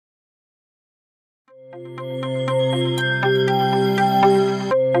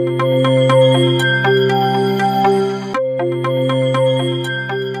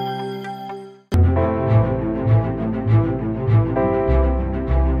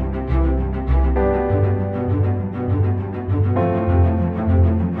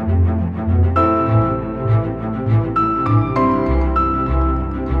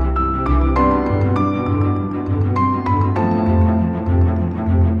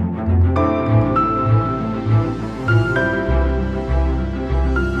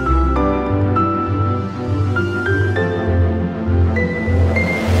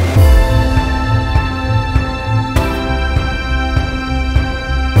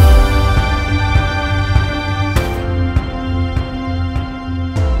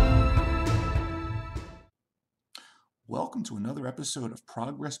Welcome to another episode of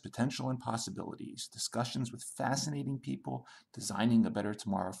Progress, Potential, and Possibilities, discussions with fascinating people designing a better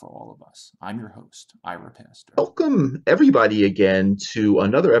tomorrow for all of us. I'm your host, Ira Pastor. Welcome, everybody, again to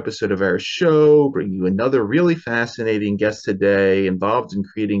another episode of our show, bringing you another really fascinating guest today involved in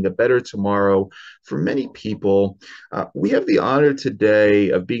creating a better tomorrow for many people. We have the honor today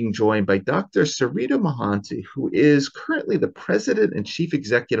of being joined by Dr. Sarita Mohanty, who is currently the President and Chief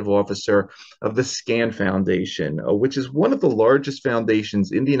Executive Officer of the SCAN Foundation, which is one of the largest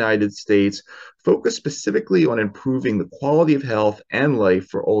foundations in the United States focused specifically on improving the quality of health and life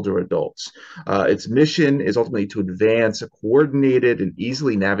for older adults. Its mission is ultimately to advance a coordinated and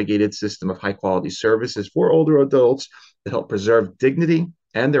easily navigated system of high-quality services for older adults that help preserve dignity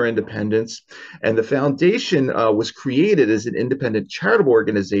and their independence. And the foundation was created as an independent charitable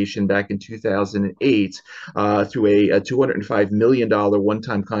organization back in 2008 through a $205 million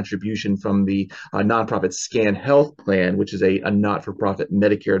one-time contribution from the nonprofit SCAN Health Plan, which is a not-for-profit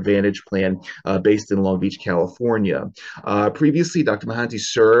Medicare Advantage plan based in Long Beach, California. Previously, Dr. Mohanty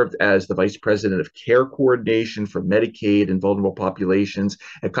served as the Vice President of Care Coordination for Medicaid and Vulnerable Populations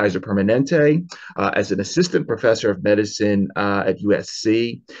at Kaiser Permanente, as an Assistant Professor of Medicine at USC,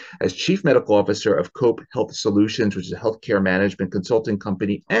 as Chief Medical Officer of Cope Health Solutions, which is a healthcare management consulting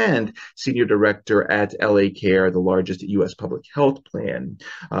company, and Senior Director at LA Care, the largest U.S. public health plan.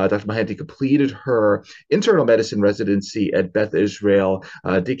 Dr. Mohanty completed her internal medicine residency at Beth Israel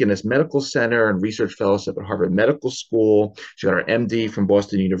Deaconess Medical Center and research fellowship at Harvard Medical School. She got her MD from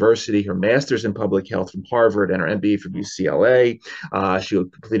Boston University, her master's in public health from Harvard, and her MBA from UCLA. She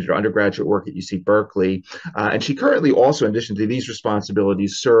completed her undergraduate work at UC Berkeley. And she currently also, in addition to these responsibilities,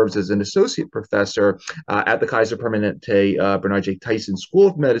 serves as an associate professor at the Kaiser Permanente Bernard J Tyson School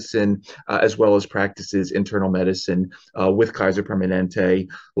of Medicine, as well as practices internal medicine with Kaiser Permanente.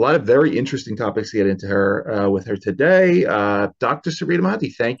 A lot of very interesting topics to get into with her today. Dr. Sarita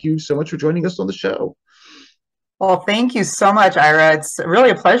Mohanty, thank you so much for joining us on the show. Well, thank you so much, Ira. It's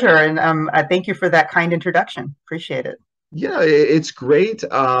really a pleasure, and I thank you for that kind introduction. Appreciate it. Yeah, it's great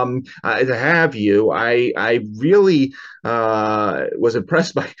to have you. I really was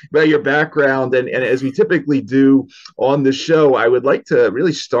impressed by your background, and as we typically do on the show, I would like to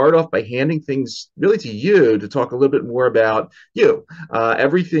really start off by handing things really to you to talk a little bit more about you.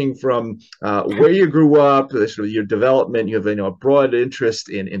 Everything from where you grew up, sort of your development. You have a broad interest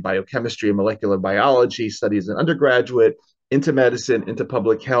in biochemistry and molecular biology, studies as an undergraduate, into medicine, into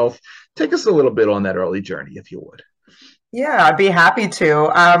public health. Take us a little bit on that early journey, if you would. Yeah, I'd be happy to.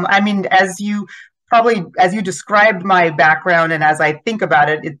 I mean, as you described my background, and as I think about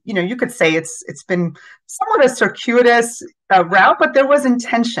it, you could say it's been somewhat a circuitous route, but there was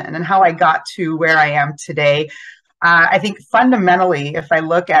intention in how I got to where I am today. I think fundamentally, if I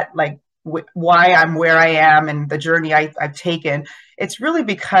look at why I'm where I am and the journey I've taken, it's really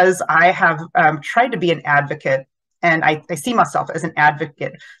because I have tried to be an advocate, and I see myself as an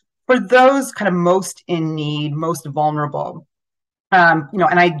advocate for those kind of most in need, most vulnerable. And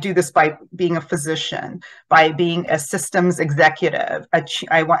I do this by being a physician, by being a systems executive.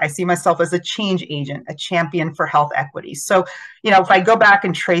 I see myself as a change agent, a champion for health equity. So, if I go back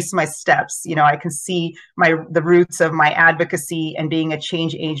and trace my steps, I can see the roots of my advocacy and being a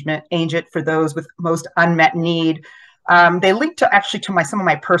change agent for those with most unmet need. They link to some of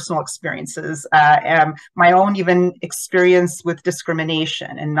my personal experiences, my own even experience with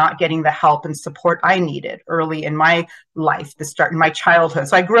discrimination and not getting the help and support I needed early in my life, to start in my childhood.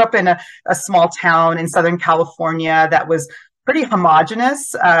 So I grew up in a small town in Southern California that was pretty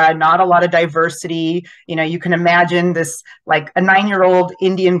homogenous, not a lot of diversity. You can imagine this, like a 9-year-old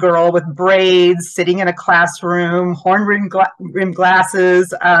Indian girl with braids sitting in a classroom, horn-rimmed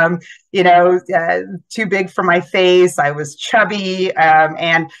glasses, too big for my face. I was chubby,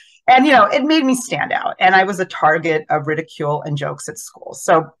 and it made me stand out. And I was a target of ridicule and jokes at school.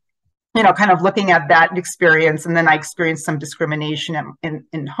 So kind of looking at that experience. And then I experienced some discrimination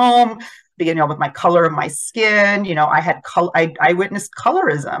in home, beginning with my color of my skin. I witnessed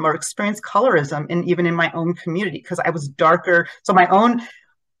colorism or experienced colorism even in my own community because I was darker. So my own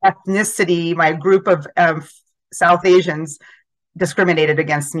ethnicity, my group of South Asians discriminated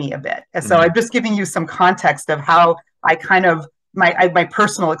against me a bit. And so I'm just giving you some context of how I kind of my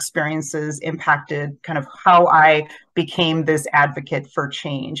personal experiences impacted kind of how I became this advocate for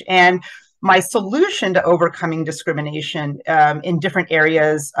change. And my solution to overcoming discrimination in different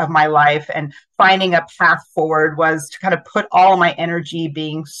areas of my life and finding a path forward was to kind of put all my energy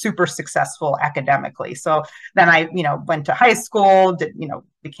being super successful academically. So then I, went to high school,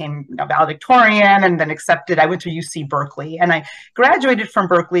 became valedictorian, and then I went to UC Berkeley, and I graduated from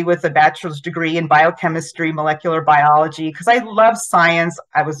Berkeley with a bachelor's degree in biochemistry, molecular biology, because I love science.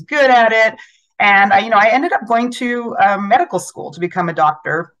 I was good at it. And I ended up going to medical school to become a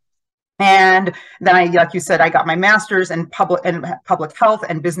doctor. And then like you said, I got my master's in public health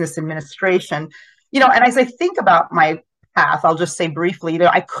and business administration. And as I think about my path, I'll just say briefly,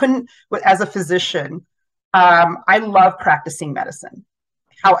 I couldn't, as a physician, I love practicing medicine.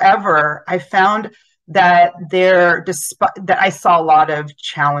 However, I found that that I saw a lot of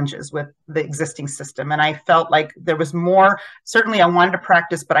challenges with the existing system. And I felt like there was more. Certainly I wanted to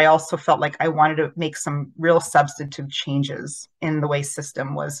practice, but I also felt like I wanted to make some real substantive changes in the way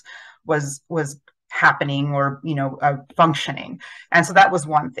system was happening or functioning. And so that was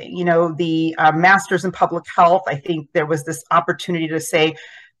one thing. The master's in public health, I think there was this opportunity to say,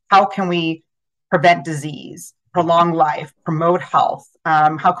 how can we prevent disease, prolong life, promote health?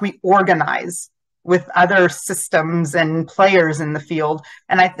 How can we organize with other systems and players in the field?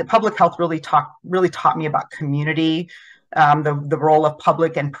 And the public health really taught me about community, the role of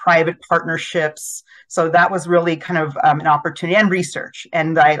public and private partnerships. So that was really kind of an opportunity, and research.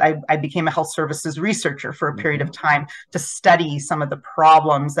 And I became a health services researcher for a period of time to study some of the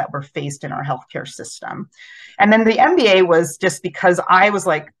problems that were faced in our healthcare system. And then the MBA was just because I was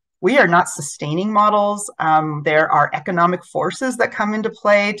like, we are not sustaining models. There are economic forces that come into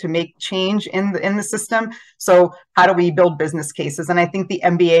play to make change in the system. So how do we build business cases? And I think the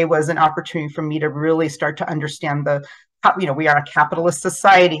MBA was an opportunity for me to really start to understand we are a capitalist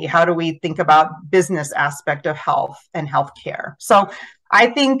society. How do we think about business aspect of health and healthcare? So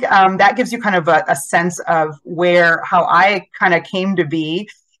I think that gives you kind of a sense of how I kind of came to be.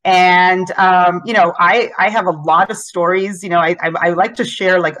 And, I have a lot of stories. I like to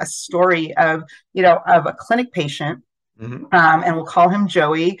share like a story of a clinic patient, and we'll call him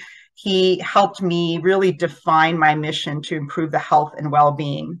Joey. He helped me really define my mission to improve the health and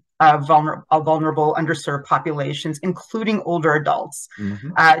well-being of vulnerable, underserved populations, including older adults.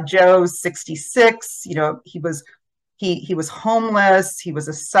 Joe's 66. He was homeless. He was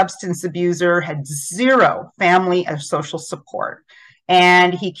a substance abuser, had zero family and social support.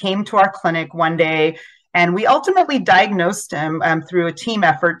 And he came to our clinic one day, and we ultimately diagnosed him through a team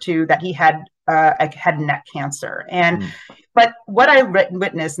effort that he had head and neck cancer. But what I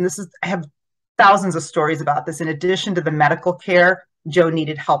witnessed, and I have thousands of stories about this, in addition to the medical care, Joe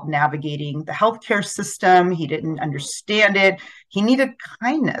needed help navigating the healthcare system. He didn't understand it. He needed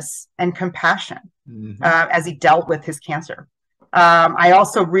kindness and compassion as he dealt with his cancer. I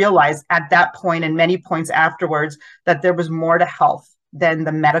also realized at that point and many points afterwards that there was more to health than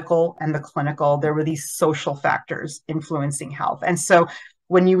the medical and the clinical. There were these social factors influencing health. And so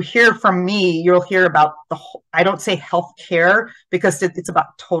when you hear from me, you'll hear about I don't say health care because it's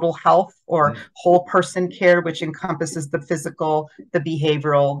about total health or whole person care, which encompasses the physical, the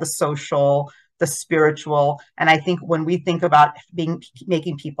behavioral, the social, the spiritual. And I think when we think about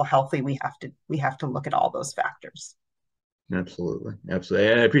making people healthy, we have to look at all those factors. Absolutely.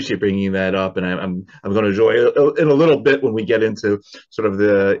 And I appreciate bringing that up. And I'm going to enjoy in a little bit when we get into sort of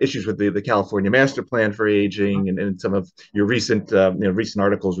the issues with the California Master Plan for Aging and some of your recent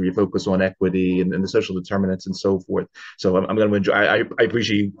articles where you focus on equity and the social determinants and so forth. So I'm going to enjoy. I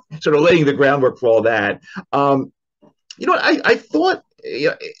appreciate sort of laying the groundwork for all that. I thought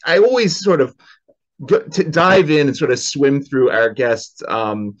I always sort of to dive in and sort of swim through our guests'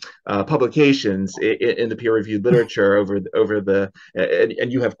 publications in the peer-reviewed literature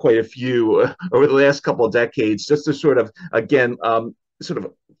and you have quite a few over the last couple of decades, just to sort of, again, sort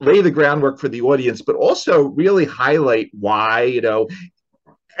of lay the groundwork for the audience, but also really highlight why,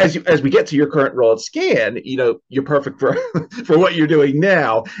 as we get to your current role at SCAN, you're perfect for for what you're doing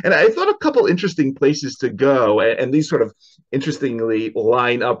now. And I thought a couple interesting places to go, and these sort of interestingly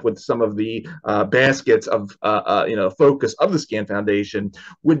line up with some of the baskets of focus of the SCAN Foundation,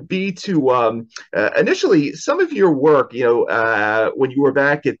 would be to initially some of your work, when you were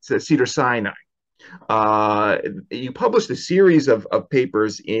back at Cedars-Sinai. You published a series of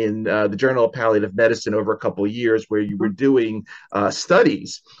papers in the Journal of Palliative Medicine over a couple of years, where you were doing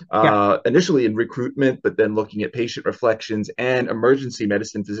studies, initially in recruitment, but then looking at patient reflections and emergency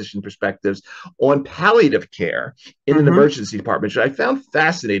medicine physician perspectives on palliative care in an emergency department, which I found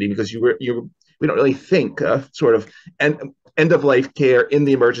fascinating, because we don't really think sort of end of life care in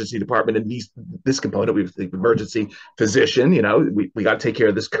the emergency department. And this component, we think emergency physician, we got to take care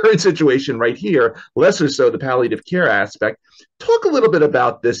of this current situation right here, less or so the palliative care aspect. Talk a little bit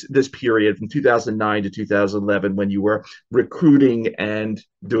about this period from 2009 to 2011 when you were recruiting and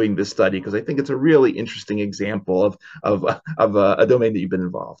doing this study, because I think it's a really interesting example of a domain that you've been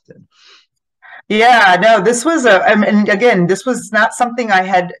involved in. Yeah, no, this was and again, this was not something I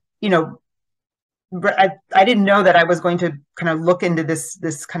had, I didn't know that I was going to kind of look into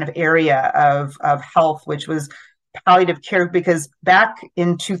this kind of area of health, which was palliative care, because back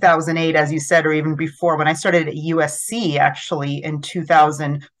in 2008, as you said, or even before, when I started at USC actually in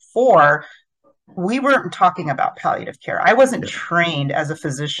 2004, we weren't talking about palliative care. I wasn't trained as a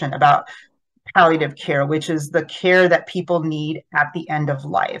physician about palliative care, which is the care that people need at the end of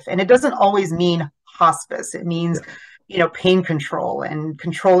life. And it doesn't always mean hospice. It means pain control and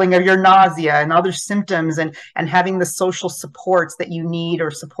controlling of your nausea and other symptoms, and having the social supports that you need, or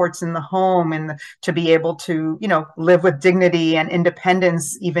supports in the home, and to be able to, live with dignity and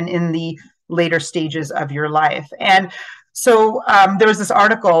independence, even in the later stages of your life. And so there was this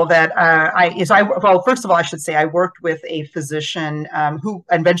article that well, first of all, I should say I worked with a physician who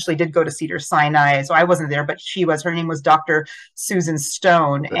eventually did go to Cedars-Sinai. So I wasn't there, but her name was Dr. Susan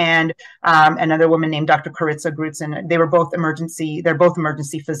Stone, and another woman named Dr. Karitza Grutzen. They're both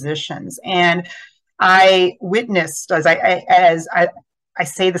emergency physicians. And I witnessed, as I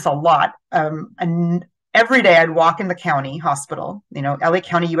say this a lot, and every day I'd walk in the county hospital, LA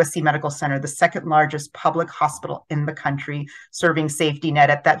County USC Medical Center, the second largest public hospital in the country, serving safety net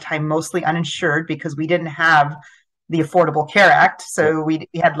at that time, mostly uninsured, because we didn't have the Affordable Care Act. So we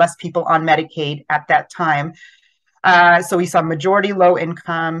had less people on Medicaid at that time. So we saw majority low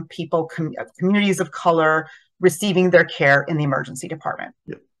income people, communities of color, receiving their care in the emergency department.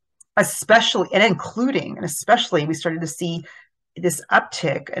 Especially we started to see this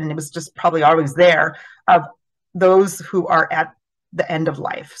uptick, and it was just probably always there, of those who are at the end of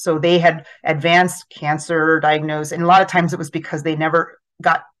life. So they had advanced cancer diagnosed, and a lot of times it was because they never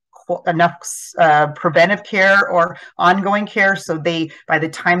got enough preventive care or ongoing care. So by the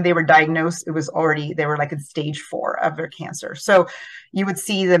time they were diagnosed, they were like in stage 4 of their cancer. So you would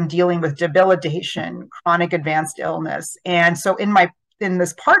see them dealing with debilitation, chronic advanced illness. And so in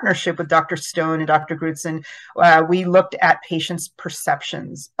this partnership with Dr. Stone and Dr. Grutzen, we looked at patients'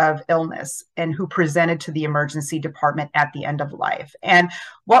 perceptions of illness and who presented to the emergency department at the end of life. And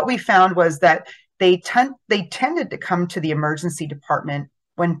what we found was that they tended to come to the emergency department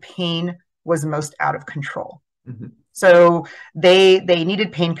when pain was most out of control. So they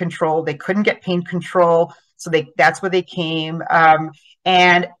needed pain control. They couldn't get pain control. So that's where they came.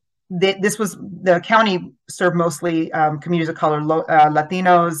 And this was, the county served mostly communities of color,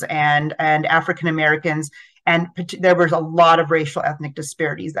 Latinos and African Americans. And there was a lot of racial ethnic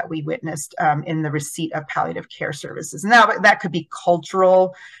disparities that we witnessed in the receipt of palliative care services. Now that could be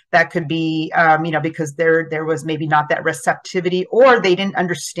cultural, that could be, because there was maybe not that receptivity, or they didn't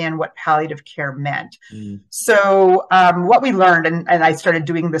understand what palliative care meant. So what we learned, and I started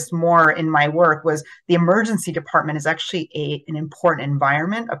doing this more in my work, was the emergency department is actually an important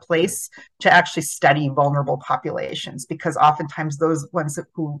environment, a place to actually study vulnerable populations, because oftentimes those ones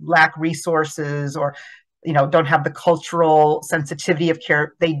who lack resources or don't have the cultural sensitivity of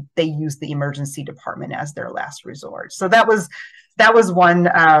care, they use the emergency department as their last resort. So that was one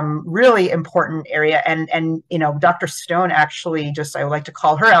really important area. And Dr. Stone actually, I would like to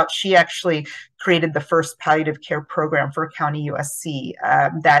call her out, she actually created the first palliative care program for County USC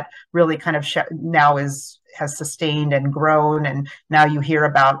that really kind of now has sustained and grown. And now you hear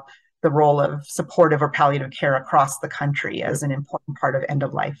about the role of supportive or palliative care across the country as an important part of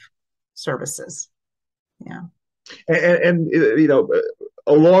end-of-life services. Yeah. And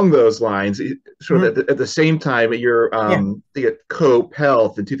along those lines, sort of at the same time, at your at Cope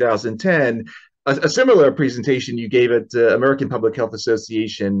Health in 2010, a similar presentation you gave at American Public Health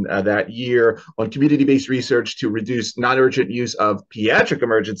Association that year on community-based research to reduce non-urgent use of pediatric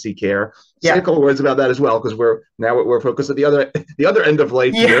emergency care. Say a couple words about that as well, because we're focused at the other end of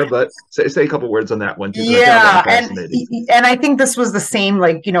life here. But say a couple words on that one too. Yeah, and I think this was the same.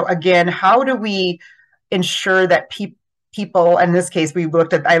 Like, again, how do we ensure that people? In this case,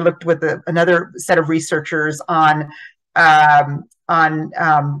 I looked with another set of researchers on the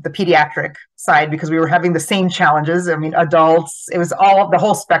pediatric side, because we were having the same challenges. I mean, adults, it was the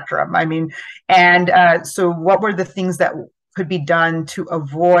whole spectrum. I mean, and so what were the things that could be done to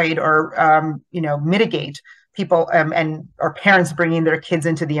avoid or, mitigate people and or parents bringing their kids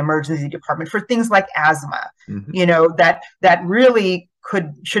into the emergency department for things like asthma, that really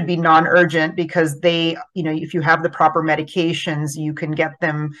should be non-urgent, because they, if you have the proper medications, you can get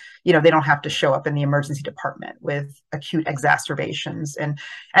them, they don't have to show up in the emergency department with acute exacerbations. And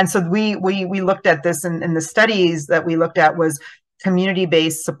so we looked at this, and the studies that we looked at was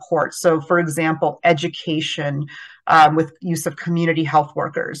community-based support. So for example, education with use of community health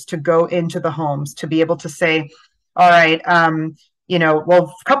workers to go into the homes to be able to say, all right, a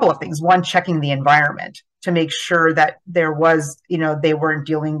couple of things. One, checking the environment to make sure that there was, they weren't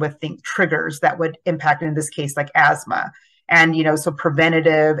dealing with triggers that would impact, in this case, like asthma. And, so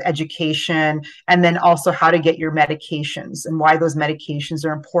preventative education, and then also how to get your medications and why those medications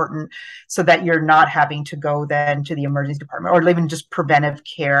are important, so that you're not having to go then to the emergency department, or even just preventive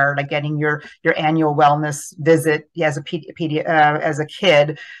care, like getting your annual wellness visit as a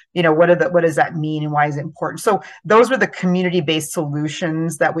kid. What does that mean, and why is it important? So those were the community-based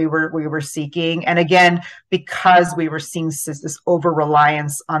solutions that we were seeking. And again, because we were seeing this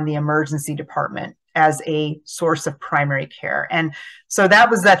over-reliance on the emergency department as a source of primary care. And so that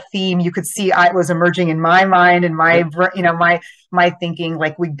was that theme. You could see it was emerging in my mind and my thinking,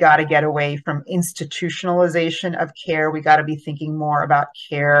 like, we got to get away from institutionalization of care. We got to be thinking more about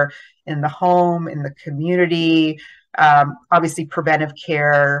care in the home, in the community, obviously preventive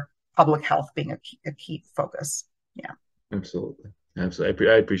care, public health being a key focus. Yeah. Absolutely.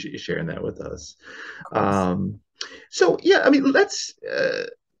 I appreciate you sharing that with us. So yeah, I mean, let's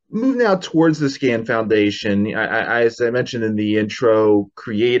move now towards the SCAN Foundation. As I mentioned in the intro,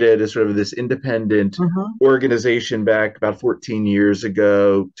 created as sort of this independent organization back about 14 years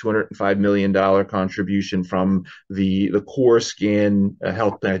ago, $205 million contribution from the core SCAN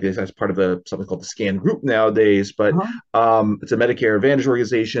health plan. I guess that's part of something called the SCAN group nowadays, but it's a Medicare Advantage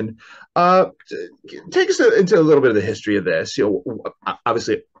organization. Take us into a little bit of the history of this.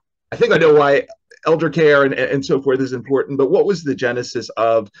 Obviously, I think I know why elder care and so forth is important, but what was the genesis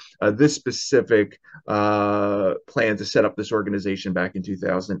of this specific plan to set up this organization back in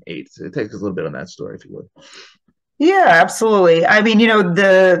 2008? So take us a little bit on that story, if you would. Yeah, absolutely. I mean,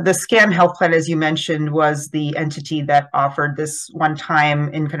 the SCAN health plan, as you mentioned, was the entity that offered this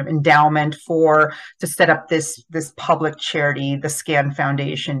one-time kind of endowment to set up this public charity, the SCAN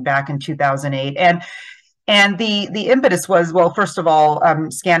Foundation, back in 2008. And the impetus was, well, first of all,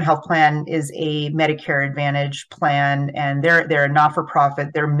 SCAN Health Plan is a Medicare Advantage plan, and they're a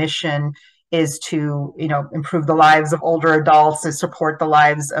not-for-profit. Their mission is to, improve the lives of older adults and support the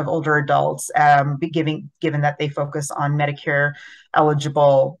lives of older adults, given that they focus on Medicare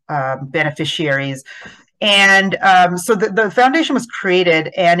eligible beneficiaries. And so the foundation was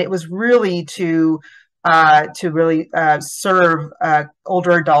created, and it was really to really serve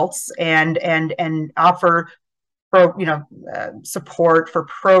older adults and offer support for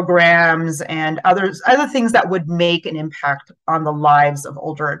programs and other things that would make an impact on the lives of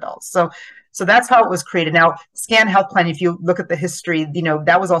older adults. So that's how it was created. Now, SCAN Health Plan, if you look at the history,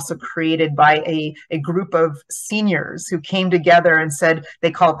 that was also created by a group of seniors who came together and said, they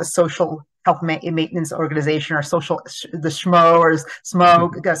call it the Social Health Maintenance Organization, or the SHMO, or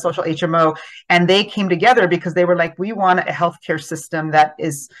SMO, social HMO. And they came together because they were like, we want a healthcare system that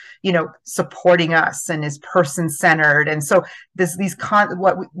is, supporting us and is person-centered. And so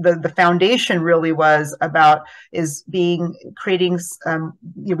what the foundation really was about is creating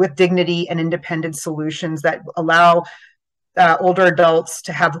with dignity and independent solutions that allow older adults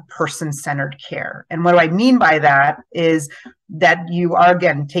to have person-centered care. And what do I mean by that is that you are,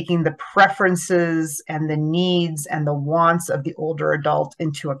 again, taking the preferences and the needs and the wants of the older adult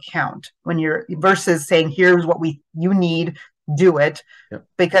into account versus saying, here's what you need, do it. Yep.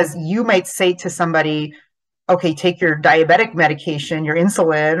 Because you might say to somebody, okay, take your diabetic medication, your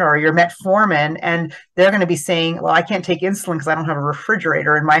insulin or your metformin, and they're going to be saying, well, I can't take insulin because I don't have a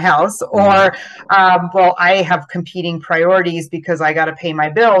refrigerator in my house, or well, I have competing priorities because I got to pay my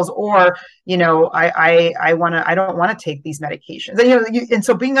bills, or I don't want to take these medications. And, and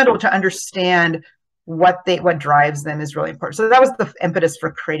so being able to understand what drives them is really important. So that was the impetus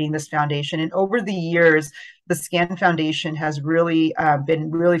for creating this foundation. And over the years, the SCAN Foundation has really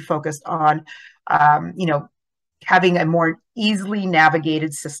been really focused on, having a more easily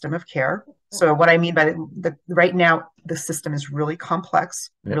navigated system of care. So what I mean by right now, the system is really complex,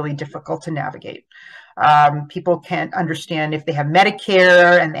 really difficult to navigate. People can't understand if they have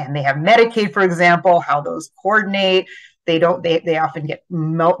Medicare and they have Medicaid, for example, how those coordinate. They often get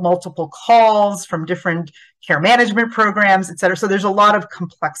multiple calls from different care management programs, et cetera. So there's a lot of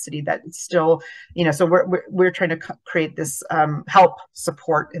complexity that still, so we're trying to create this help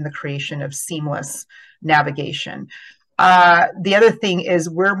support in the creation of seamless navigation. The other thing is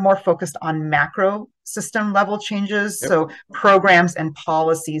we're more focused on macro system level changes. So programs and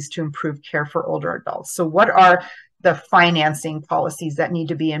policies to improve care for older adults. So what are the financing policies that need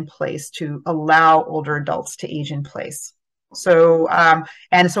to be in place to allow older adults to age in place? So,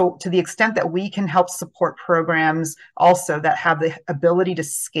 and so to the extent that we can help support programs also that have the ability to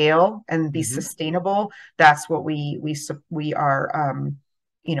scale and be sustainable, that's what we are,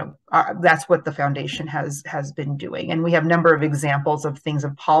 that's what the foundation has been doing. And we have a number of examples of things,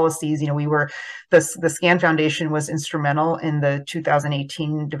 of policies. The SCAN Foundation was instrumental in the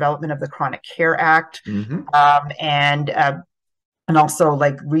 2018 development of the Chronic Care Act. And also,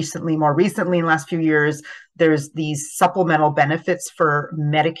 like more recently in the last few years, there's these supplemental benefits for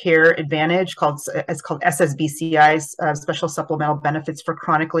Medicare Advantage it's called SSBCI's, Special Supplemental Benefits for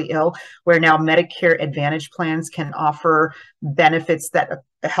Chronically Ill, where now Medicare Advantage plans can offer benefits that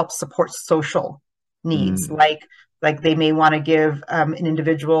help support social needs, like they may want to give an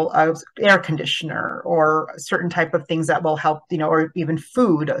individual air conditioner or certain type of things that will help, or even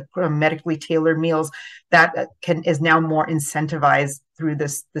food, medically tailored meals that is now more incentivized through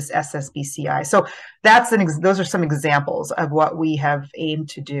this SSBCI. So those are some examples of what we have aimed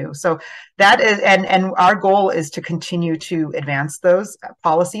to do. So that is, and our goal is to continue to advance those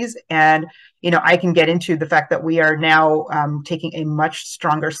policies. And I can get into the fact that we are now taking a much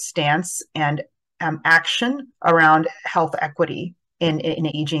stronger stance and action around health equity in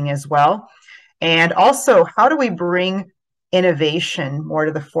aging as well. And also, how do we bring innovation more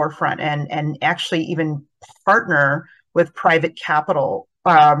to the forefront and actually even partner with private capital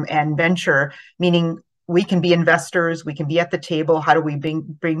and venture, meaning we can be investors, we can be at the table. How do we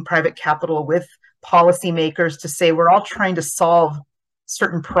bring private capital with policymakers to say we're all trying to solve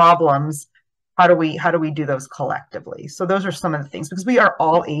certain problems? How do we do those collectively? So those are some of the things, because we are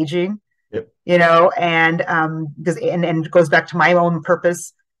all aging. And because it goes back to my own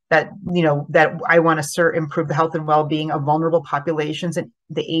purpose that I want to improve the health and well-being of vulnerable populations, and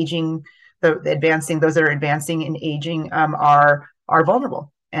the aging, those that are advancing in aging are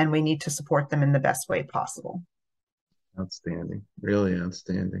vulnerable, and we need to support them in the best way possible. Outstanding, really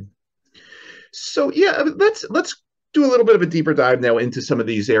outstanding. So let's do a little bit of a deeper dive now into some of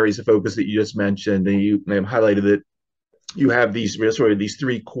these areas of focus that you just mentioned, and you highlighted that you have these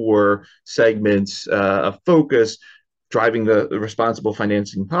three core segments of focus: driving the responsible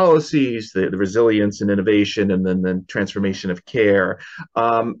financing policies, the resilience and innovation, and then the transformation of care.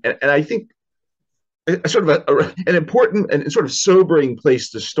 And I think sort of an important and sort of sobering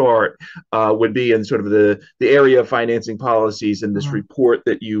place to start would be in sort of the area of financing policies, and this report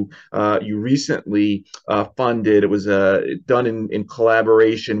that you recently funded. It was done in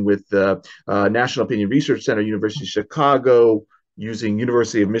collaboration with the National Opinion Research Center, University of Chicago, using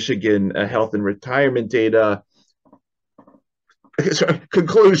University of Michigan health and retirement data.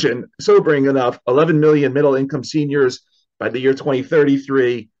 Conclusion, sobering enough: 11 million middle-income seniors by the year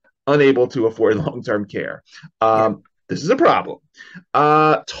 2033 unable to afford long-term care. This is a problem.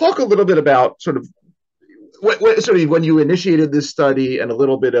 Talk a little bit about sort of when you initiated this study, and a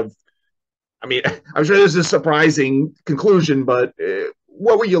little bit of, I'm sure this is a surprising conclusion, but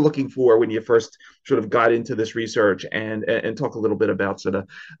what were you looking for when you first sort of got into this research, and talk a little bit about sort of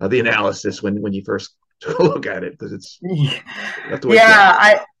the analysis when you first took a look at it, because it's again,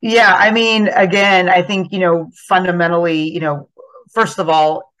 I think fundamentally, first of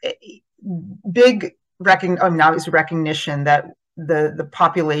all, big obviously recognition that the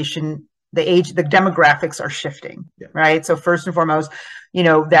population, the age, the demographics are shifting, right? So first and foremost,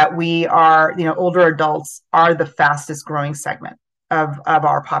 that we are, older adults are the fastest growing segment of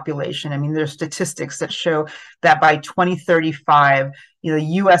our population. There's statistics that show that by 2035, the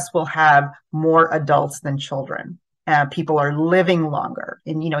U.S. will have more adults than children. People are living longer.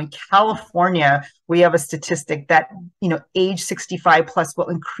 And, in California, we have a statistic that, age 65 plus will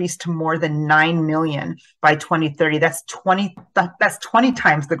increase to more than 9 million by 2030. That's 20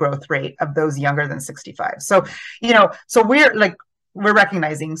 times the growth rate of those younger than 65. So, so we're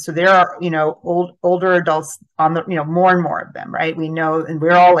recognizing, so there are, older adults on the, more and more of them, right? We know, and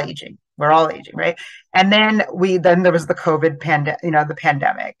we're all aging, right? And then there was the COVID the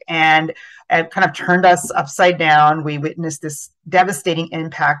pandemic, and it kind of turned us upside down. We witnessed this devastating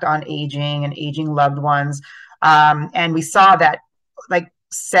impact on aging and aging loved ones. And we saw that more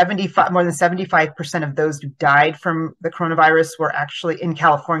than 75% of those who died from the coronavirus were actually in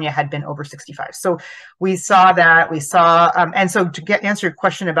California had been over 65. So we saw that, and so to answer your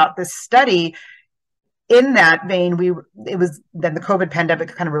question about this study, in that vein, then the COVID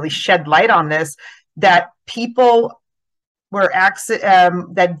pandemic kind of really shed light on this, that people were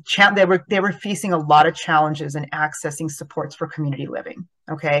they were facing a lot of challenges in accessing supports for community living.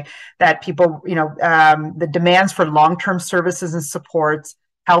 Okay, that people, the demands for long-term services and supports,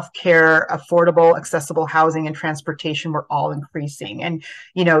 healthcare, affordable, accessible housing, and transportation were all increasing. And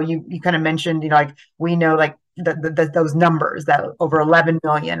you kind of mentioned, we know those numbers, that over 11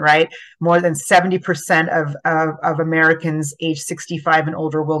 million, right? More than 70% of Americans age 65 and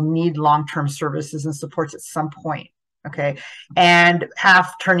older will need long-term services and supports at some point. Okay, and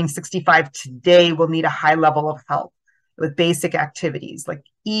half turning 65 today will need a high level of help with basic activities like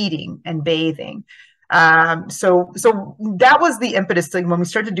eating and bathing. So that was the impetus when we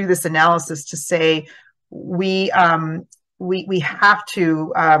started to do this analysis, to say we have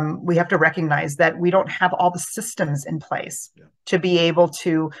to recognize that we don't have all the systems in place to be able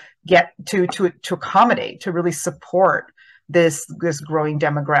to get to accommodate, to really support this growing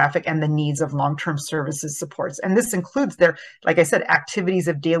demographic and the needs of long-term services supports. And this includes like I said, activities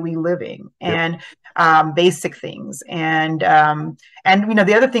of daily living and basic things. And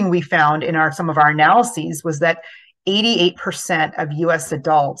the other thing we found in some of our analyses was that 88% of U.S.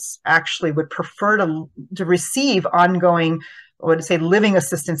 adults actually would prefer to receive ongoing, living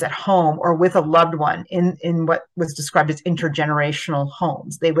assistance at home or with a loved one in what was described as intergenerational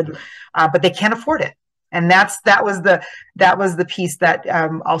homes. They would, but they can't afford it. And that was the piece that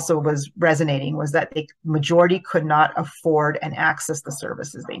also was resonating, was that the majority could not afford and access the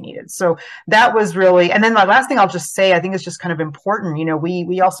services they needed. So that was really, and then the last thing I'll just say, I think is just kind of important.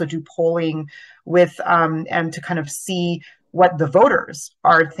 We also do polling with and to kind of see what the voters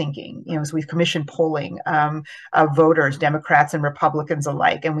are thinking. So we've commissioned polling of voters, Democrats and Republicans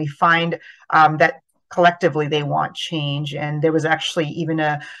alike, and we find that collectively they want change. And there was actually even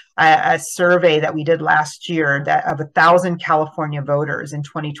a survey that we did last year that of 1,000 California voters in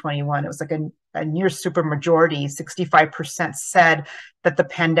 2021, it was like a near super majority, 65% said that the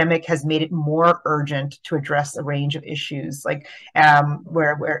pandemic has made it more urgent to address a range of issues, like and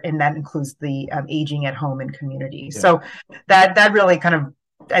that includes the aging at home and community. Yeah. So that really kind of,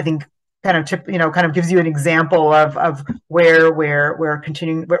 I think, kind of gives you an example of where we're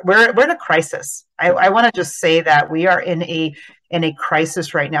continuing. We're in a crisis. I want to just say that we are in a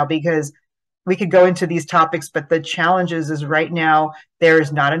crisis right now, because we could go into these topics, but the challenge is right now there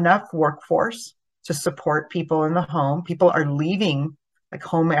is not enough workforce to support people in the home. People are leaving like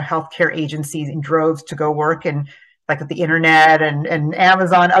home healthcare agencies in droves to go work and like at the internet and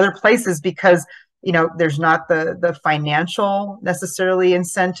Amazon, other places, because there's not the financial necessarily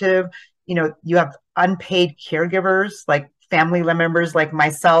incentive. You have unpaid caregivers, like family members like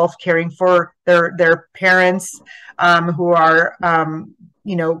myself, caring for their parents who are,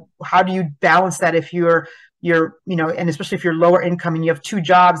 how do you balance that if you're, and especially if you're lower income and you have 2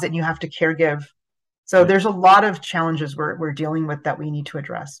 jobs and you have to caregive. So there's a lot of challenges we're dealing with that we need to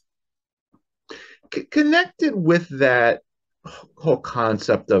address. Connected with that whole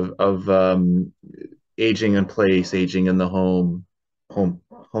concept of aging in place, aging in the home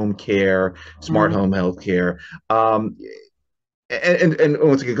care, smart home healthcare, and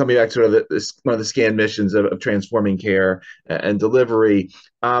once again coming back to sort of one of the scanned missions of transforming care and delivery.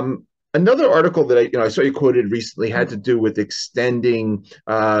 Another article that I saw you quoted recently had to do with extending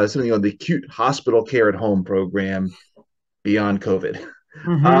something on the acute hospital care at home program beyond COVID.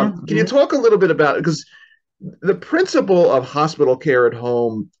 Can you talk a little bit about it? Because the principle of hospital care at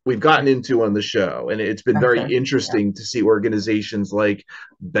home we've gotten into on the show, and it's been very interesting to see organizations like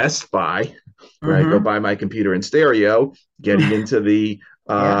Best Buy, where I go buy my computer in stereo, getting into the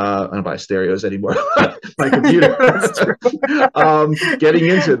I don't buy stereos anymore. My computer, getting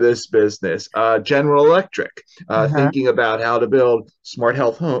into this business. General Electric, thinking about how to build smart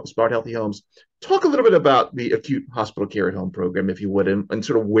healthy homes Talk a little bit about the acute hospital care at home program, if you would, and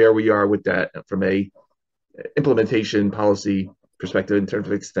sort of where we are with that from a implementation policy perspective in terms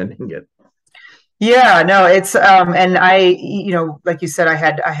of extending it. Yeah, no, it's and like you said, I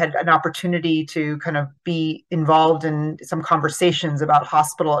had an opportunity to kind of be involved in some conversations about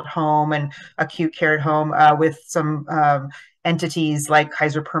hospital at home and acute care at home with some entities like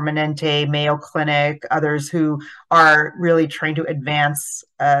Kaiser Permanente, Mayo Clinic, others who are really trying to advance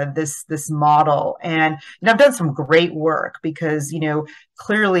this model. And I've done some great work because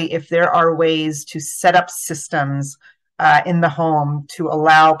clearly, if there are ways to set up systems in the home to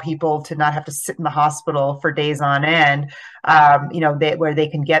allow people to not have to sit in the hospital for days on end, where they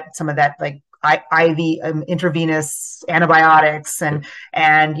can get some of that like IV intravenous antibiotics and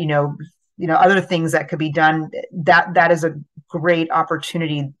other things that could be done. That is a great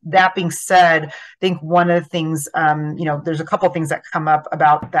opportunity. That being said, I think one of the things, there's a couple of things that come up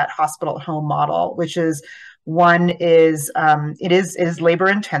about that hospital at home model, which is one is it is labor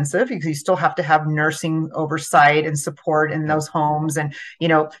intensive because you still have to have nursing oversight and support in those homes. And,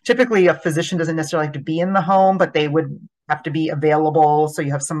 typically a physician doesn't necessarily have to be in the home, but they would have to be available. So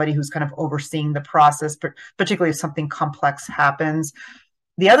you have somebody who's kind of overseeing the process, particularly if something complex happens.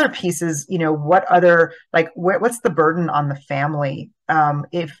 The other piece is, what's the burden on the family?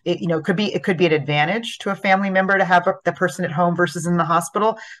 If it could be an advantage to a family member to have the person at home versus in the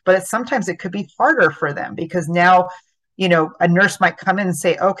hospital, but sometimes it could be harder for them because now, a nurse might come in and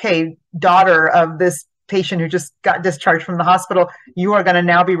say, okay, daughter of this patient who just got discharged from the hospital, you are going to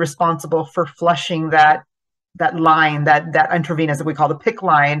now be responsible for flushing that line, that intravenous that we call the PICC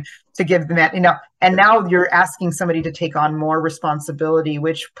line, to give them that, and now you're asking somebody to take on more responsibility,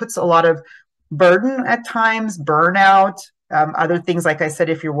 which puts a lot of burden at times, burnout, other things. Like I said,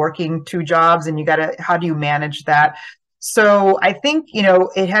 if you're working two jobs and how do you manage that? So I think,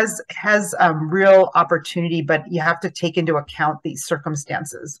 it has real opportunity, but you have to take into account these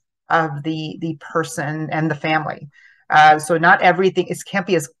circumstances of the person and the family. So not everything, it can't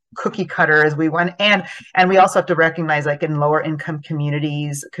be as cookie cutter as we want. And we also have to recognize, like in lower income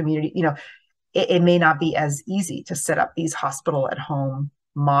communities, it may not be as easy to set up these hospital at home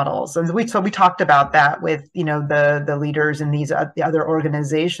models. And we talked about that with, the leaders in the other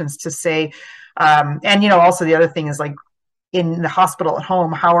organizations to say, and, also the other thing is like in the hospital at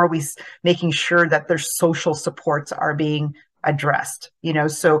home, how are we making sure that their social supports are being addressed?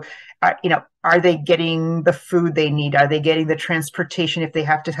 So, are they getting the food they need? Are they getting the transportation if they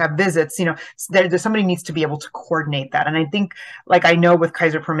have to have visits? Somebody needs to be able to coordinate that. And I think, like I know with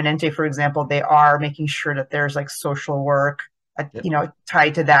Kaiser Permanente, for example, they are making sure that there's like social work,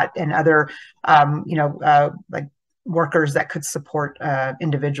 tied to that, and other, like workers that could support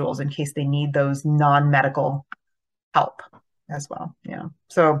individuals in case they need those non-medical help as well. Yeah.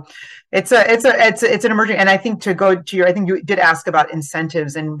 So it's an emerging, and I think to go to I think you did ask about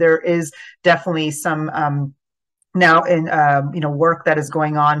incentives, and there is definitely some now in work that is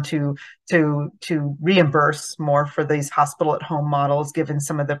going on to reimburse more for these hospital at home models, given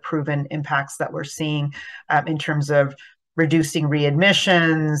some of the proven impacts that we're seeing in terms of reducing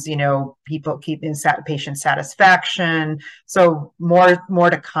readmissions, people keeping patient satisfaction. So more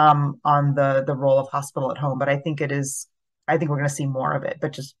to come on the role of hospital at home. But I think we're going to see more of it,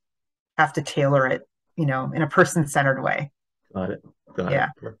 but just have to tailor it, in a person-centered way. Got it.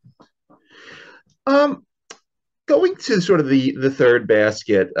 Perfect. Going to sort of the third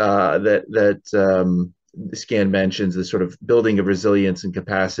basket that Scan mentions, the sort of building of resilience and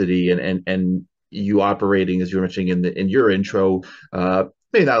capacity, and you operating, as you were mentioning in your intro,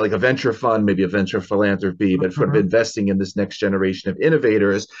 maybe not like a venture fund, maybe a venture philanthropy, but sort of investing in this next generation of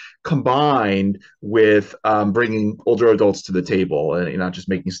innovators, combined with bringing older adults to the table, and not just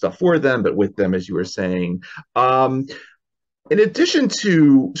making stuff for them, but with them, as you were saying. In addition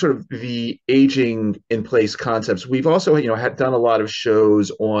to sort of the aging in place concepts, we've also, had done a lot of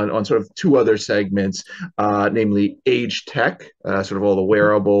shows on sort of two other segments, namely age tech, sort of all the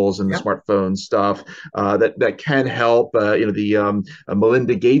wearables and the smartphone stuff that can help. The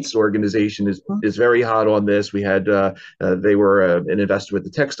Melinda Gates organization is very hot on this. We had they were an investor with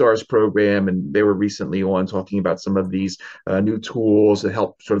the TechStars program, and they were recently on talking about some of these new tools that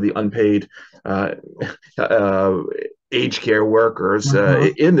help sort of the unpaid aged care workers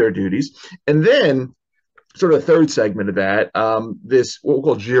in their duties. And then sort of a third segment of that, this what we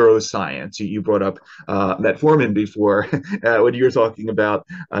call geroscience. You brought up metformin before when you were talking about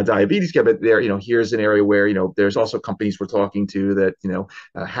diabetes care, but there, here's an area where, there's also companies we're talking to that,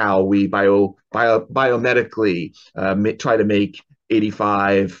 how we biomedically try to make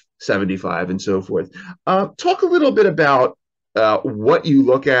 85, 75 and so forth. Talk a little bit about what you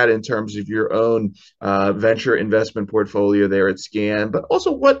look at in terms of your own venture investment portfolio there at Scan, but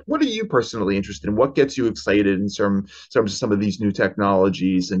also what are you personally interested in? What gets you excited in terms of some of these new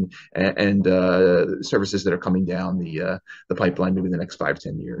technologies and services that are coming down the pipeline maybe the next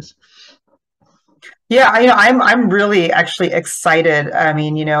 5-10 years? Yeah, I'm really actually excited. I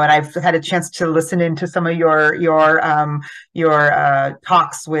mean, and I've had a chance to listen into some of your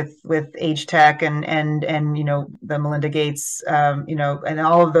talks with Age Tech and the Melinda Gates, and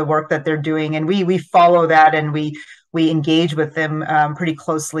all of the work that they're doing, and we follow that, and we engage with them pretty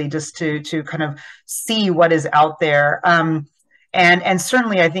closely just to kind of see what is out there. And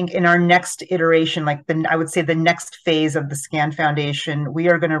certainly, I think in our next iteration, I would say the next phase of the SCAN Foundation, we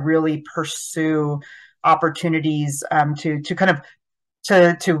are going to really pursue opportunities to kind of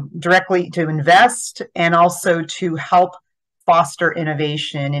to directly to invest and also to help foster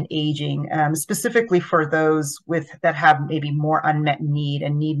innovation in aging, specifically for those that have maybe more unmet need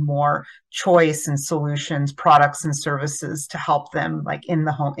and need more choice and solutions, products and services to help them, like in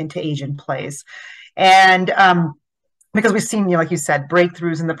the home, to age in place. And because we've seen, like you said,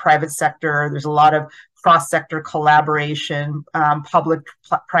 breakthroughs in the private sector. There's a lot of cross-sector collaboration,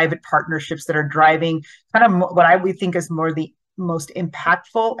 public-private partnerships that are driving kind of what we think is more the most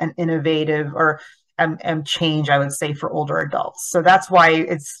impactful and innovative or change, I would say, for older adults. So that's why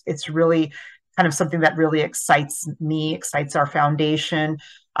it's really kind of something that really excites me, excites our foundation.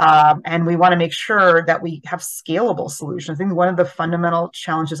 And we want to make sure that we have scalable solutions. I think one of the fundamental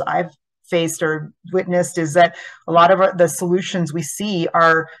challenges I've faced or witnessed is that a lot of the solutions we see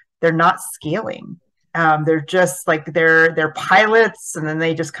they're not scaling. They're just like they're pilots, and then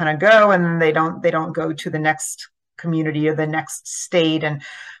they just kind of go, and then they don't go to the next community or the next state, and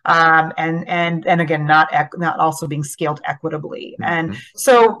again, not also being scaled equitably. And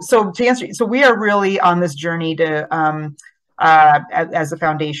so to answer, so we are really on this journey to as a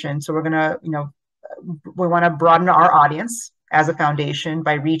foundation. So we're gonna we want to broaden our audience as a foundation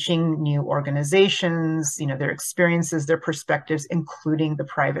by reaching new organizations, their experiences, their perspectives, including the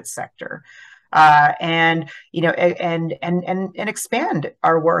private sector, and expand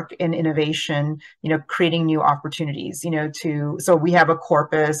our work in innovation, creating new opportunities, so we have a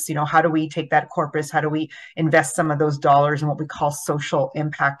corpus, how do we take that corpus? How do we invest some of those dollars in what we call social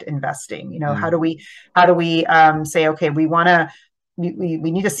impact investing? How do we say, okay,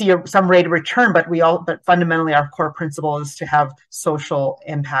 we need to see some rate of return, but fundamentally our core principle is to have social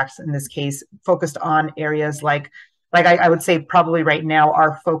impacts, in this case, focused on areas like I would say probably right now,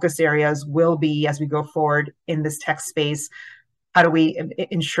 our focus areas will be, as we go forward in this tech space, how do we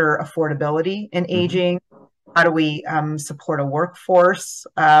ensure affordability in aging? How do we support a workforce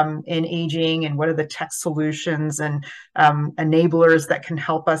in aging, and what are the tech solutions and enablers that can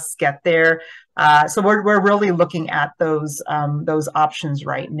help us get there? So we're really looking at those options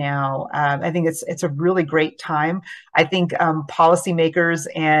right now. I think it's a really great time. I think policymakers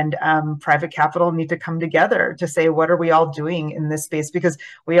and private capital need to come together to say, what are we all doing in this space? Because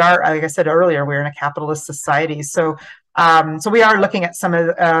we are, like I said earlier, we're in a capitalist society. So we are looking at some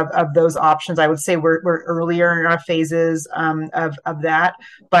of those options. I would say we're earlier in our phases of that,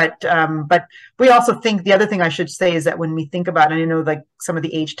 but we also think, the other thing I should say is that when we think about, and I know like some of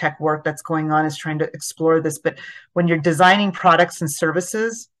the age tech work that's going on is trying to explore this, but when you're designing products and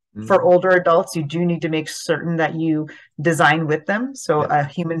services for older adults, you do need to make certain that you design with them. So a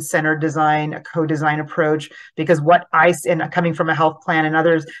human-centered design, a co-design approach, because and coming from a health plan and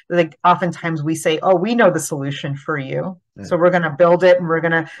others, like oftentimes we say, oh, we know the solution for you. So we're going to build it and we're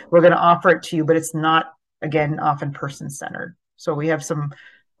going to offer it to you, but it's not, again, often person-centered. So we have some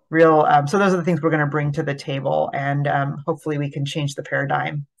real, so those are the things we're going to bring to the table, and hopefully we can change the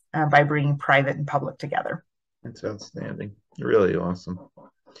paradigm by bringing private and public together. That's outstanding. Really awesome.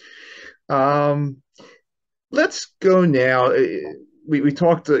 Let's go now. We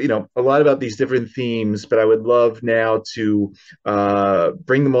talked, a lot about these different themes, but I would love now to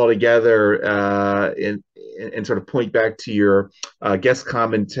bring them all together and sort of point back to your guest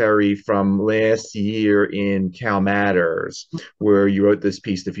commentary from last year in Cal Matters, where you wrote this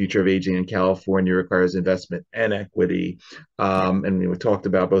piece, "The Future of Aging in California Requires Investment and Equity." And we talked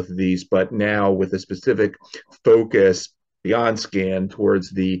about both of these, but now with a specific focus beyond SCAN towards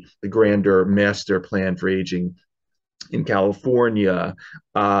the grander master plan for aging in California.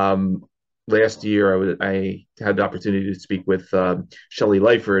 Last year, I had the opportunity to speak with Shelley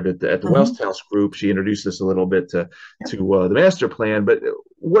Lyford at the West House Group. She introduced us a little bit to the master plan, but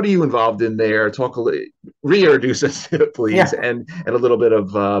what are you involved in there? Reintroduce us, please, and a little bit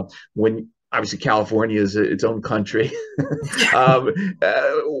of when obviously California is its own country. um,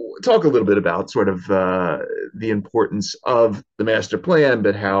 uh, Talk a little bit about sort of the importance of the master plan,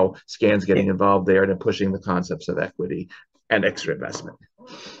 but how SCAN's getting involved there and pushing the concepts of equity and extra investment.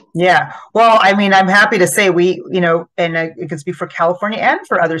 Yeah. Well, I mean, I'm happy to say we, and it can speak for California and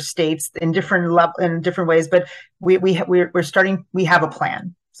for other states in different ways, but we're starting, we have a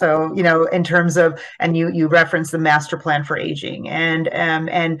plan. So, in terms of, and you referenced the master plan for aging,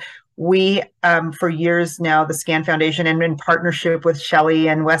 and we, for years now, the SCAN Foundation, and in partnership with Shelley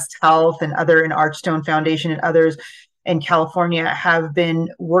and West Health and and Archstone Foundation and others in California, have been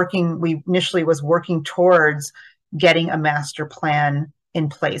working. We initially was working towards getting a master plan in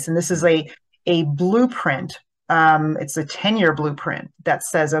place. And this is a blueprint. It's a 10-year blueprint that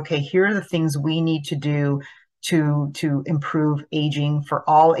says, okay, here are the things we need to do to improve aging for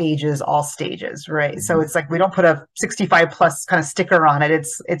all ages, all stages, right? Mm-hmm. So it's like we don't put a 65 plus kind of sticker on it.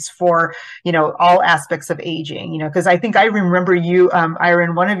 It's for, all aspects of aging, because I think I remember you, Ira,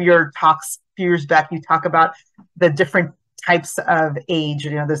 in one of your talks a few years back, you talk about the different types of age.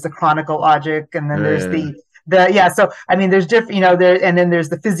 There's the chronologic, and then there's so I mean, there's different, and then there's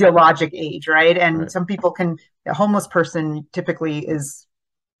the physiologic age, right? And some people a homeless person typically is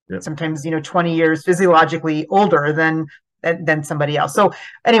sometimes 20 years physiologically older than somebody else. So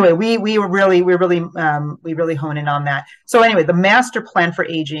anyway, we really hone in on that. So anyway, the master plan for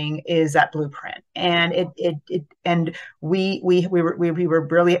aging is that blueprint, and we were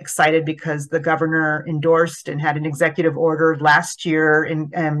really excited because the governor endorsed and had an executive order last year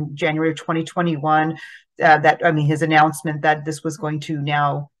in January of 2021. His announcement that this was going to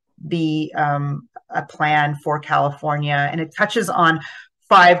now be a plan for California, and it touches on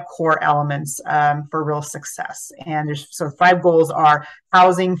 5 core elements for real success. And so 5 goals are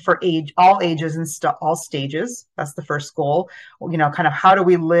housing for all ages and all stages. That's the first goal. Kind of how do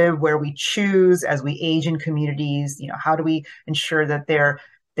we live where we choose as we age in communities? How do we ensure that they're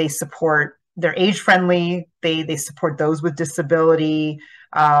age friendly, they support those with disability,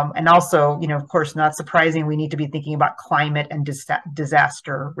 and also, of course, not surprising, we need to be thinking about climate and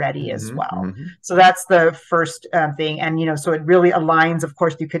disaster ready as well. Mm-hmm. So that's the first thing, and so it really aligns. Of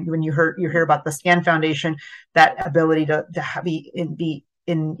course, when you hear about the SCAN Foundation, that ability to be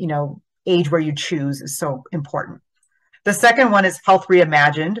in age where you choose is so important. The second one is Health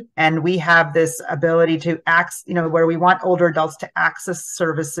Reimagined, and we have this ability to where we want older adults to access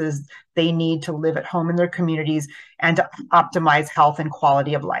services they need to live at home in their communities and to optimize health and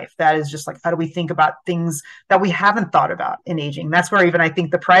quality of life. That is just like, how do we think about things that we haven't thought about in aging? That's where even I think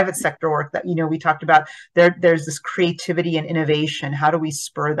the private sector work that, we talked about, there's this creativity and innovation. How do we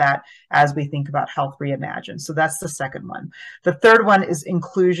spur that as we think about Health Reimagined? So that's the second one. The third one is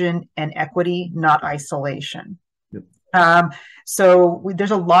inclusion and equity, not isolation. So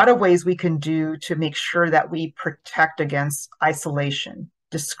there's a lot of ways we can do to make sure that we protect against isolation,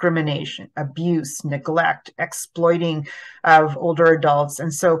 discrimination, abuse, neglect, exploiting of older adults.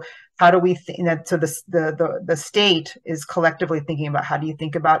 And so how do we think that? So the state is collectively thinking about, how do you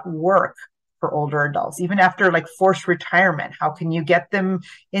think about work for older adults, even after like forced retirement? How can you get them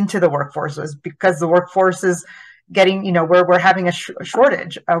into the workforces? Because the workforce is getting, we're having a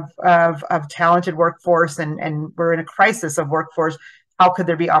shortage of talented workforce, and we're in a crisis of workforce. How could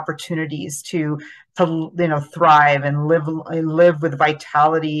there be opportunities to thrive and live with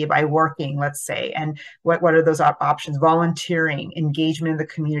vitality by working, let's say? And what are those options? Volunteering, engagement in the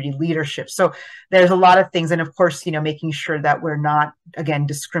community, leadership. So there's a lot of things, and of course, making sure that we're not, again,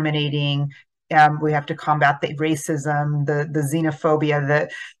 discriminating. We have to combat the racism, the xenophobia,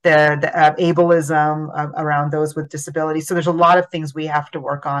 the ableism around those with disabilities. So there's a lot of things we have to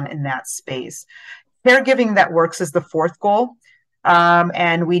work on in that space. Caregiving that works is the fourth goal.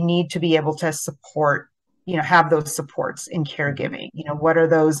 And we need to be able to support, have those supports in caregiving. What are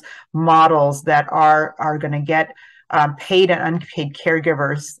those models that are going to get paid and unpaid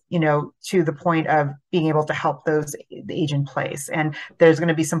caregivers, to the point of being able to help those age in place. And there's going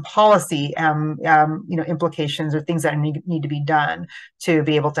to be some policy, implications or things that need to be done to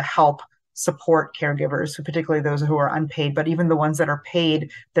be able to help support caregivers, particularly those who are unpaid. But even the ones that are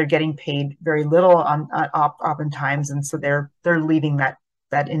paid, they're getting paid very little oftentimes, and so they're leaving that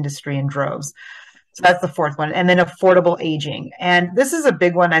industry in droves. So that's the fourth one. And then affordable aging. And this is a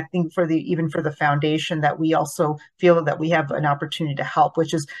big one, I think, even for the foundation, that we also feel that we have an opportunity to help,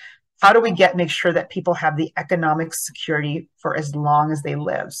 which is, how do we make sure that people have the economic security for as long as they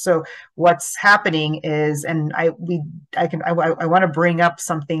live? So what's happening is, and I want to bring up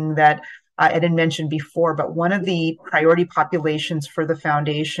something that I didn't mention before, but one of the priority populations for the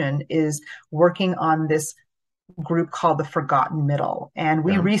foundation is working on this group called the Forgotten Middle. And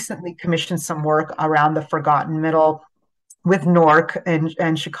we Yeah. recently commissioned some work around the Forgotten Middle with NORC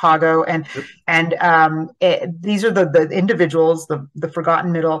and Chicago, and Yep. these are the individuals, the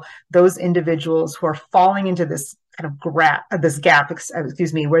Forgotten Middle, those individuals who are falling into this kind of this gap,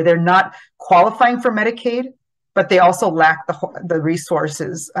 excuse me, where they're not qualifying for Medicaid, but they also lack the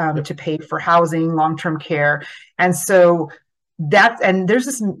resources Yep. to pay for housing, long-term care, and so and there's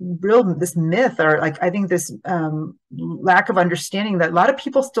this myth, or like I think this lack of understanding that a lot of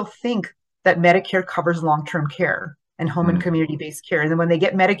people still think that Medicare covers long-term care and home and community-based care. And then when they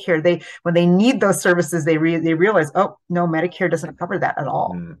get Medicare, when they need those services, they realize, oh, no, Medicare doesn't cover that at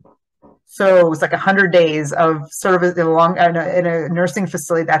all. So it's like 100 days of service in a nursing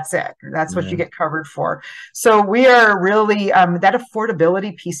facility. That's it. That's what you get covered for. So we are really, that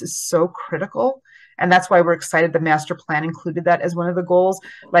affordability piece is so critical. And that's why we're excited the master plan included that as one of the goals.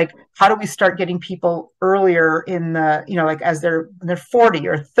 Like, how do we start getting people earlier in the, like as they're 40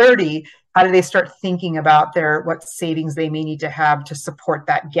 or 30, how do they start thinking about what savings they may need to have to support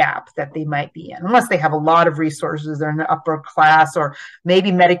that gap that they might be in? Unless they have a lot of resources, they're in the upper class, or maybe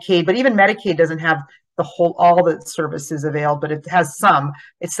Medicaid, but even Medicaid doesn't have all the services available, but it has some.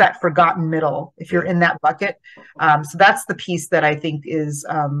 It's that forgotten middle if you're in that bucket. So that's the piece that I think is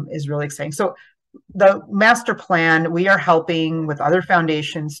really exciting. So the master plan, we are helping with other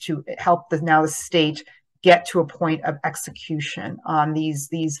foundations to help the state get to a point of execution on these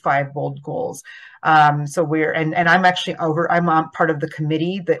 5 bold goals. So I'm actually I'm on part of the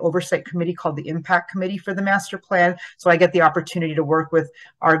committee, the oversight committee called the Impact Committee for the master plan. So I get the opportunity to work with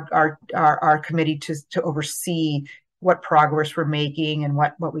our committee to oversee what progress we're making and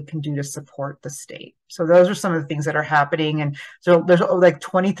what we can do to support the state. So those are some of the things that are happening. And so there's like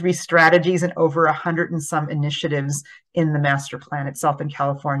 23 strategies and over 100 and some initiatives in the master plan itself in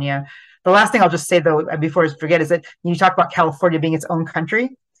California. The last thing I'll just say, though, before I forget, is that you talk about California being its own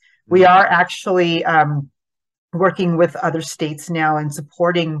country. We are actually working with other states now and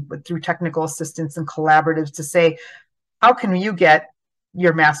supporting through technical assistance and collaboratives to say, how can you get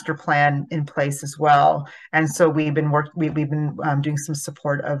your master plan in place as well? And so we've been doing some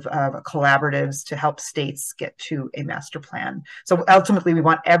support of collaboratives to help states get to a master plan. So ultimately, we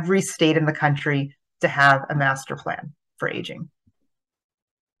want every state in the country to have a master plan for aging.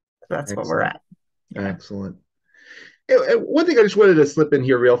 So that's what we're at. Excellent. One thing I just wanted to slip in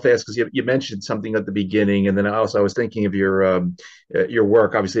here real fast, because you mentioned something at the beginning, and then I was thinking of your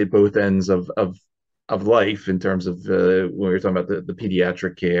work, obviously at both ends of life, in terms of when we were talking about the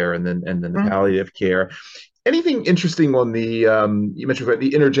pediatric care and then the palliative care. Anything interesting on the you mentioned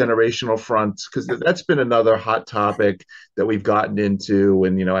the intergenerational front, because that's been another hot to that we've gotten into.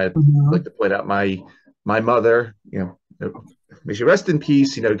 And I'd like to point out my mother, may she rest in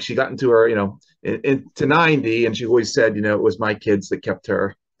peace. She got into her into 90, and she always said it was my kids that kept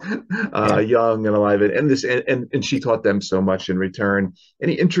her young and alive, and she taught them so much in return.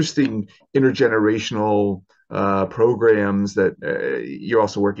 Any interesting intergenerational programs that you're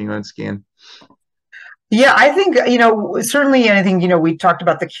also working on, Scan? Yeah, I think certainly, and I think we talked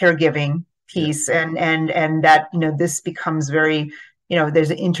about the caregiving piece, and that this becomes very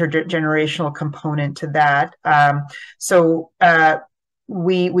there's an intergenerational component to that. So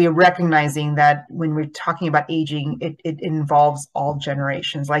we are recognizing that when we're talking about aging, it involves all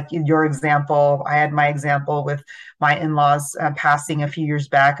generations. Like your example, I had my example with my in-laws passing a few years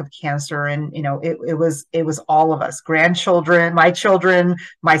back of cancer, and it was all of us, grandchildren, my children,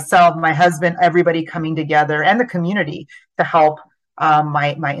 myself, my husband, everybody coming together, and the community to help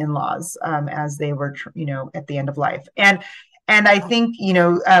my in-laws as they were at the end of life. And I think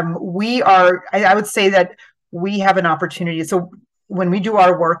I would say that we have an opportunity. So when we do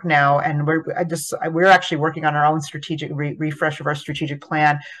our work now, and we're actually working on our own strategic refresh of our strategic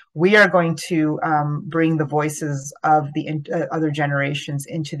plan, we are going to bring the voices of the other generations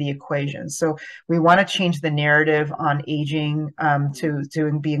into the equation. So we want to change the narrative on aging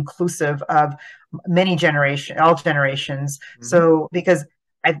to be inclusive of all generations. So because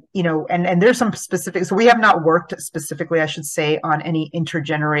and there's some specific, so we have not worked specifically, I should say, on any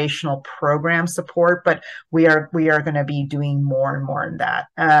intergenerational program support, but we are going to be doing more and more in that.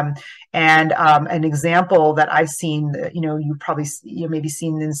 And an example that I've seen, you probably maybe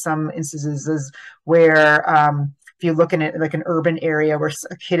seen in some instances, is where if you look at it like an urban area where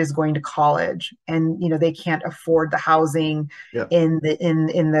a kid is going to college, and they can't afford the housing in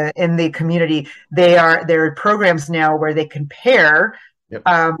the community, there are programs now where they can pair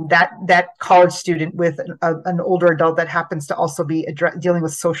that college student with an older adult that happens to also be dealing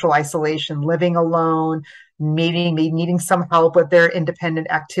with social isolation, living alone, maybe needing some help with their independent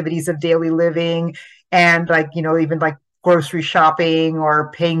activities of daily living, and like, even like grocery shopping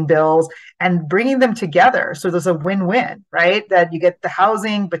or paying bills, and bringing them together. So there's a win-win, right? That you get the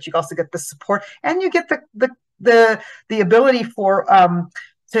housing, but you also get the support, and you get the ability for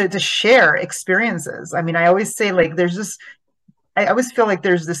to share experiences. I mean, I always say, like, I always feel like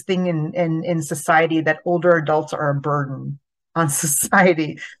there's this thing in society that older adults are a burden on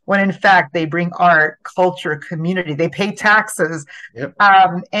society, when in fact they bring art, culture, community, they pay taxes, Yep.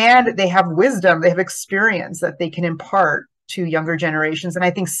 and they have wisdom, they have experience that they can impart to younger generations. And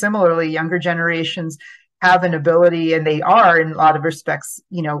I think similarly, younger generations have an ability, and they are in a lot of respects,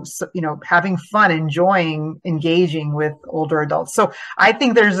 having fun, enjoying, engaging with older adults. So I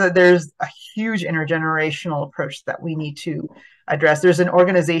think there's a huge intergenerational approach that we need to address. There's an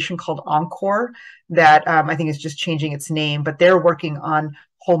organization called Encore that I think is just changing its name, but they're working on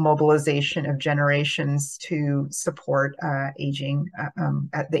whole mobilization of generations to support aging,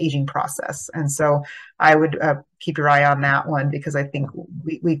 the aging process. And so I would keep your eye on that one, because I think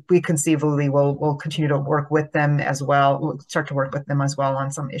we conceivably will continue to work with them as well. We'll start to work with them as well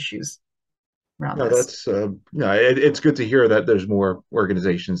on some issues around this. That's it's good to hear that there's more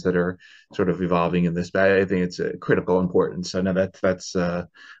organizations that are sort of evolving in this. But I think it's a critical importance. So no, that's I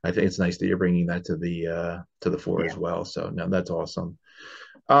think it's nice that you're bringing that to the fore as well. So no, that's awesome.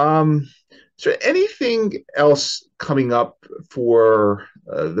 So anything else coming up for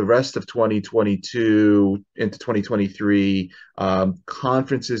the rest of 2022 into 2023,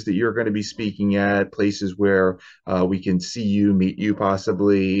 conferences that you're going to be speaking at, places where we can see you, meet you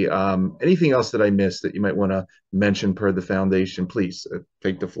possibly, anything else that I missed that you might want to mention per the foundation? Please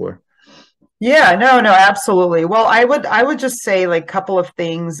take the floor. Yeah, no, absolutely. Well, I would just say, like, a couple of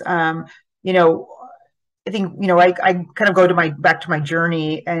things. I think, I kind of go to back to my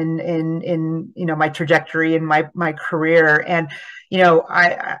journey and in my trajectory in my career. And,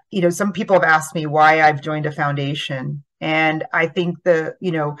 some people have asked me why I've joined a foundation. And I think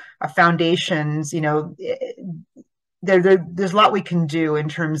foundations, there's a lot we can do in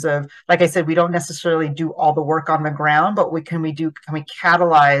terms of, like I said, we don't necessarily do all the work on the ground, but can we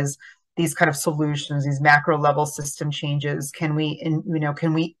catalyze these kind of solutions, these macro level system changes? Can we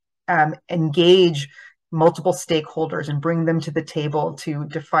engage multiple stakeholders and bring them to the table to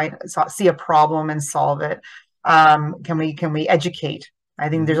see a problem and solve it? Can we educate? I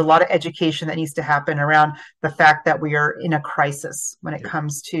think there's a lot of education that needs to happen around the fact that we are in a crisis when it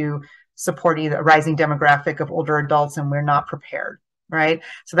comes to supporting the rising demographic of older adults, and we're not prepared, right?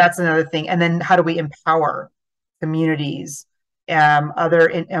 So that's another thing. And then how do we empower communities,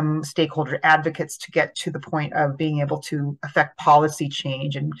 other stakeholder advocates, to get to the point of being able to affect policy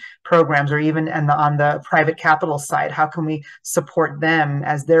change and programs, or even on the private capital side, how can we support them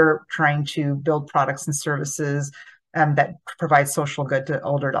as they're trying to build products and services that provide social good to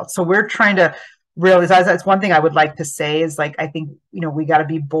older adults? So we're trying to realize, that's one thing I would like to say, is like, I think, we got to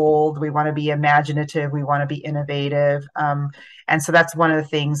be bold. We want to be imaginative. We want to be innovative. And so that's one of the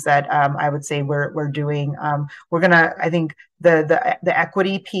things that I would say we're doing. We're going to, I think the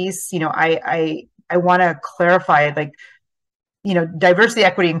equity piece, I want to clarify, like, diversity,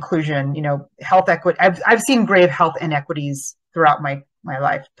 equity, inclusion, health equity. I've seen grave health inequities throughout my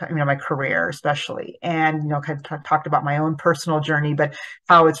life, my career especially, and kind of talked about my own personal journey, but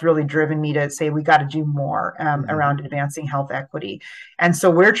how it's really driven me to say we got to do more around advancing health equity. And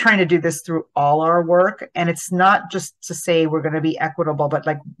so we're trying to do this through all our work, and it's not just to say we're going to be equitable, but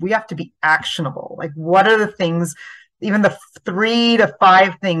like, we have to be actionable. Like, what are the things, even the 3 to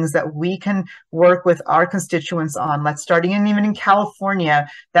 5 things that we can work with our constituents on, starting even in California,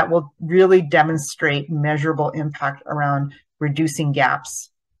 that will really demonstrate measurable impact around reducing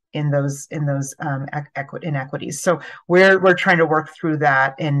gaps in those inequities. So we're trying to work through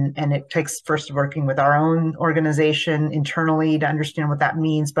that, and it takes first working with our own organization internally to understand what that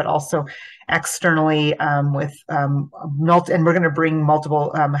means, but also externally and we're going to bring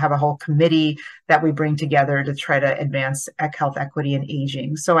multiple, have a whole committee that we bring together to try to advance health equity and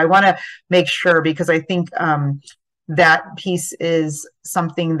aging. So I want to make sure, because I think that piece is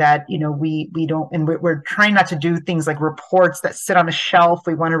something that, we don't, and we're trying not to do things like reports that sit on a shelf.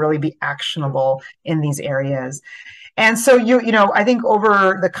 We want to really be actionable in these areas. And so I think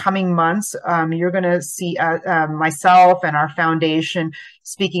over the coming months, you're going to see myself and our foundation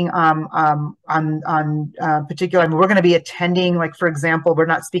speaking on particular. We're going to be attending, like, for example, we're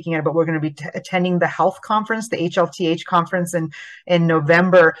not speaking at it, but we're going to be attending the health conference, the HLTH conference in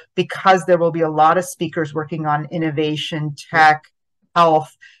November, because there will be a lot of speakers working on innovation, tech,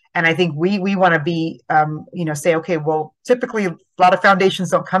 health. And I think we want to be, say, okay, well, typically a lot of foundations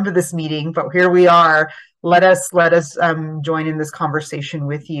don't come to this meeting, but here we are. let us join in this conversation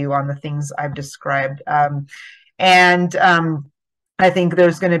with you on the things I've described. And I think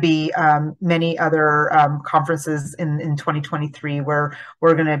there's going to be many other conferences in 2023 where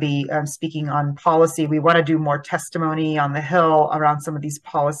we're going to be speaking on policy. We want to do more testimony on the Hill around some of these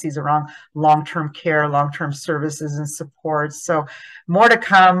policies around long-term care, long-term services and support. So more to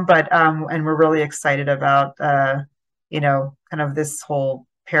come, but and we're really excited about kind of this whole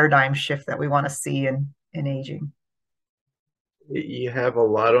paradigm shift that we want to see in aging. You have a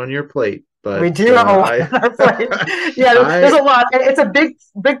lot on your plate. But we do have a lot on our plate. Yeah, there's a lot. It's a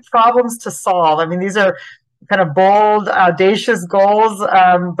big problems to solve. I mean, these are kind of bold, audacious goals,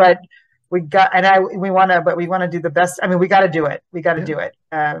 but we want to do the best. I mean, we got to do it. We got to do it.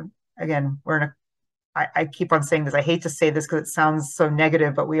 Again, I keep on saying this. I hate to say this because it sounds so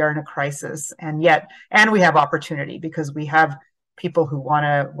negative, but we are in a crisis, and we have opportunity because we have people who want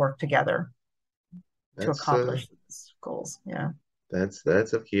to work together to accomplish these goals. Yeah.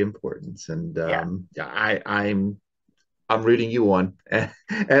 That's of key importance, and I'm rooting you on.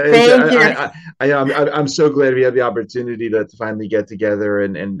 Thank you. I'm so glad we had the opportunity to finally get together,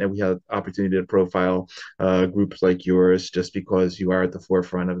 and we had the opportunity to profile groups like yours, just because you are at the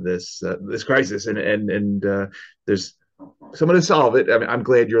forefront of this crisis, and there's someone to solve it. I mean, I'm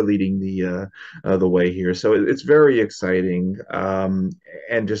glad you're leading the way here. So it's very exciting,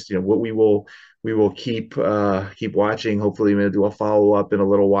 and just what we will keep watching. Hopefully, we're going to do a follow-up in a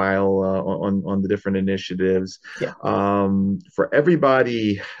little while on the different initiatives. Yeah. For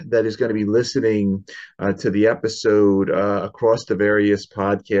everybody that is going to be listening to the episode across the various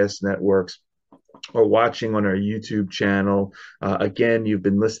podcast networks or watching on our YouTube channel, again, you've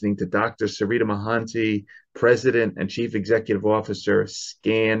been listening to Dr. Sarita Mohanty, President and Chief Executive Officer,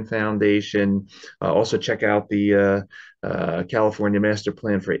 SCAN Foundation. Also check out the California Master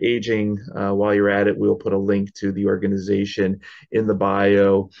Plan for Aging. While you're at it, we'll put a link to the organization in the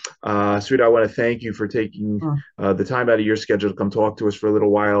bio. Sarita, I want to thank you for taking the time out of your schedule to come talk to us for a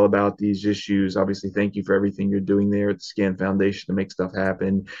little while about these issues. Obviously, thank you for everything you're doing there at the SCAN Foundation to make stuff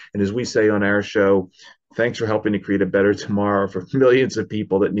happen. And as we say on our show, thanks for helping to create a better tomorrow for millions of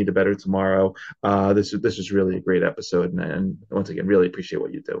people that need a better tomorrow. This is really a great episode, and once again, really appreciate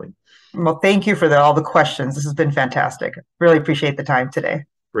what you're doing. Well, thank you for all the questions. This has been fantastic. Really appreciate the time today.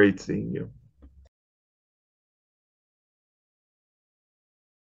 Great seeing you.